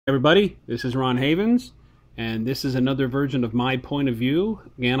Everybody, this is Ron Havens, and this is another version of my point of view.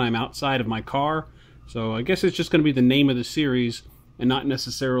 Again, I'm outside of my car, so I guess it's just going to be the name of the series and not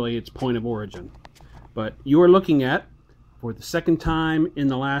necessarily its point of origin. But you are looking at, for the second time in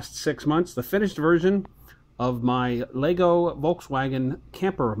the last 6 months, the finished version of my Lego Volkswagen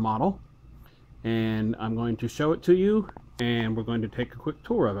camper model, and I'm going to show it to you, and we're going to take a quick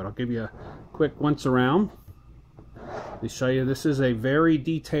tour of it. I'll give you a quick once around to show you. This is a very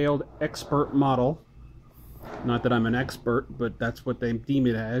detailed expert model. Not that I'm an expert, but that's what they deem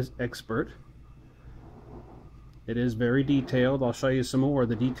it as, expert. It is very detailed. I'll show you some more of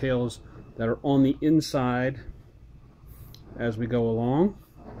the details that are on the inside as we go along.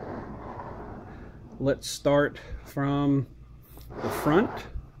 Let's start from the front.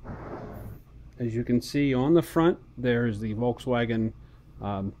 As you can see on the front, there's the Volkswagen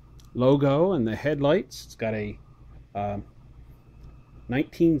logo and the headlights. It's got a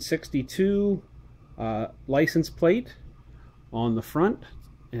 1962 license plate on the front,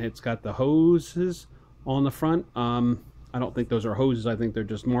 and it's got the hoses on the front. I don't think those are hoses. I think they're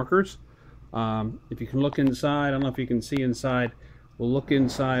just markers. If you can look inside, I don't know if you can see inside. We'll look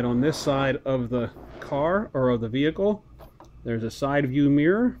inside on this side of the car, or of the vehicle. There's a side view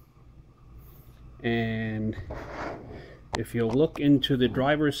mirror, and if you'll look into the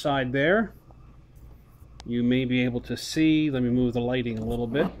driver's side there, you may be able to see, let me move the lighting a little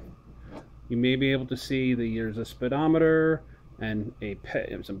bit. You may be able to see there's a speedometer and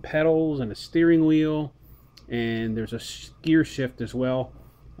some pedals and a steering wheel, and there's a gear shift as well.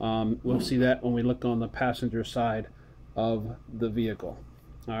 We'll see that when we look on the passenger side of the vehicle.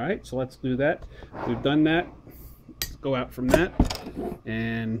 Alright, so let's do that. We've done that. Let's go out from that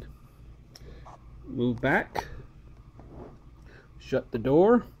and move back. Shut the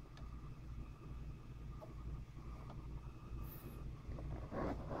door.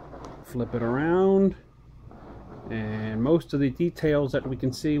 Flip it around, and most of the details that we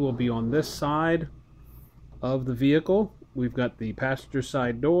can see will be on this side of the vehicle. We've got the passenger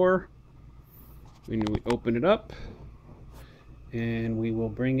side door. We open it up, and we will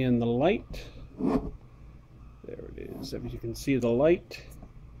bring in the light. There it is. As you can see, the light,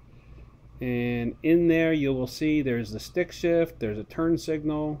 and in there you will see there's the stick shift, there's a turn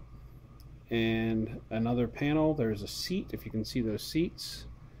signal, and another panel. There's a seat, if you can see those seats.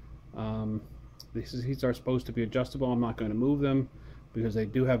 These seats are supposed to be adjustable. I'm not going to move them because they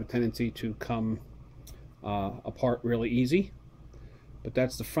do have a tendency to come apart really easy. But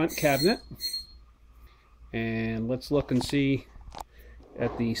that's the front cabinet. And let's look and see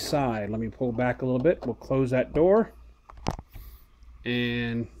at the side. Let me pull back a little bit. We'll close that door.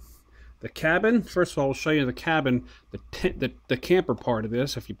 And the cabin, first of all, I'll show you the cabin, the camper part of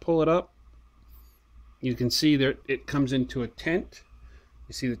this. If you pull it up, you can see that it comes into a tent.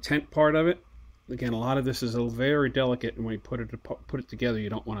 You see the tent part of it. Again, a lot of this is very delicate, and when you put it together, you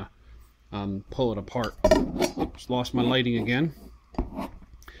don't want to pull it apart. Oops, lost my lighting again.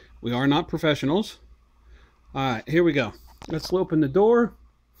 We are not professionals. All right, here we go. Let's open the door.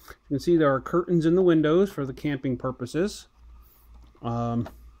 You can see there are curtains in the windows for the camping purposes. And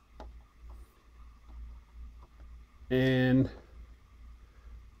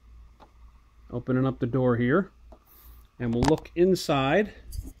opening up the door here. And we'll look inside.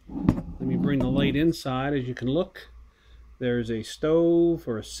 Let me bring the light inside. As you can look, there's a stove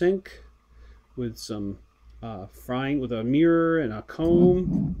or a sink with some frying, with a mirror and a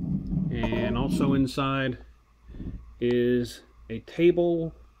comb. And also inside is a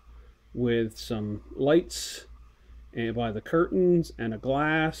table with some lights and by the curtains and a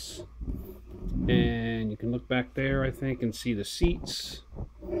glass. And you can look back there, I think, and see the seats.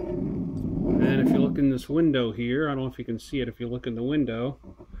 And if you look in this window here, I don't know if you can see it if you look in the window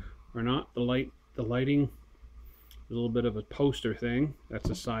or not. The lighting is a little bit of a poster thing. That's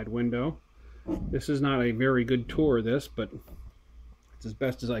a side window. This is not a very good tour of this, but it's as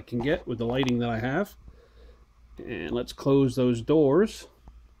best as I can get with the lighting that I have. And let's close those doors.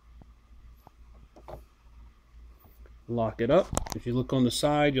 Lock it up. If you look on the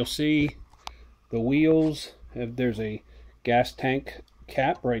side, you'll see the wheels there's a gas tank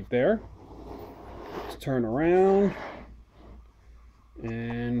cap right there. Let's turn around,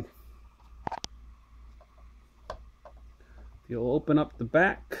 and you'll open up the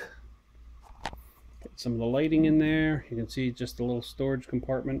back, get some of the lighting in there. You can see just a little storage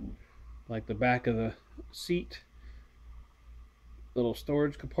compartment like the back of the seat, little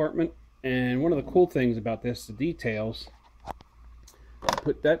storage compartment. And one of the cool things about this, the details,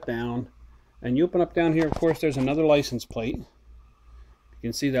 put that down, and you open up down here, of course there's another license plate. You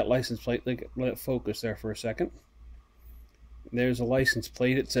can see that license plate. Let it focus there for a second. There's a license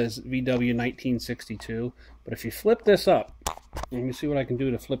plate. It says VW 1962. But if you flip this up, let me see what I can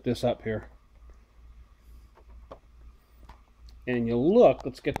do to flip this up here. And you look,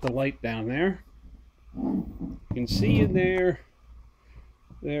 let's get the light down there. You can see in there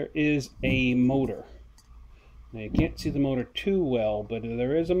is a motor. Now you can't see the motor too well, but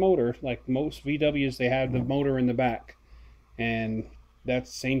there is a motor. Like most VWs, they have the motor in the back. And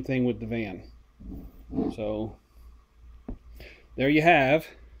that's the same thing with the van. So there you have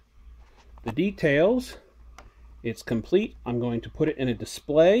the details. It's complete. I'm going to put it in a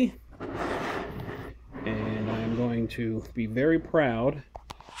display. And I'm going to be very proud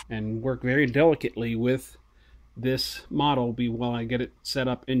and work very delicately with this model while I get it set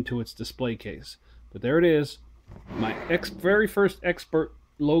up into its display case. But there it is, my very first expert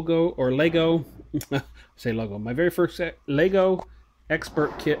logo, or Lego, say logo, my very first Lego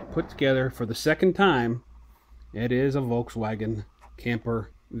expert kit put together for the second time. It is a Volkswagen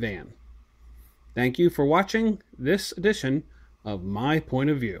camper van. Thank you for watching this edition of My Point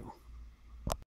of View.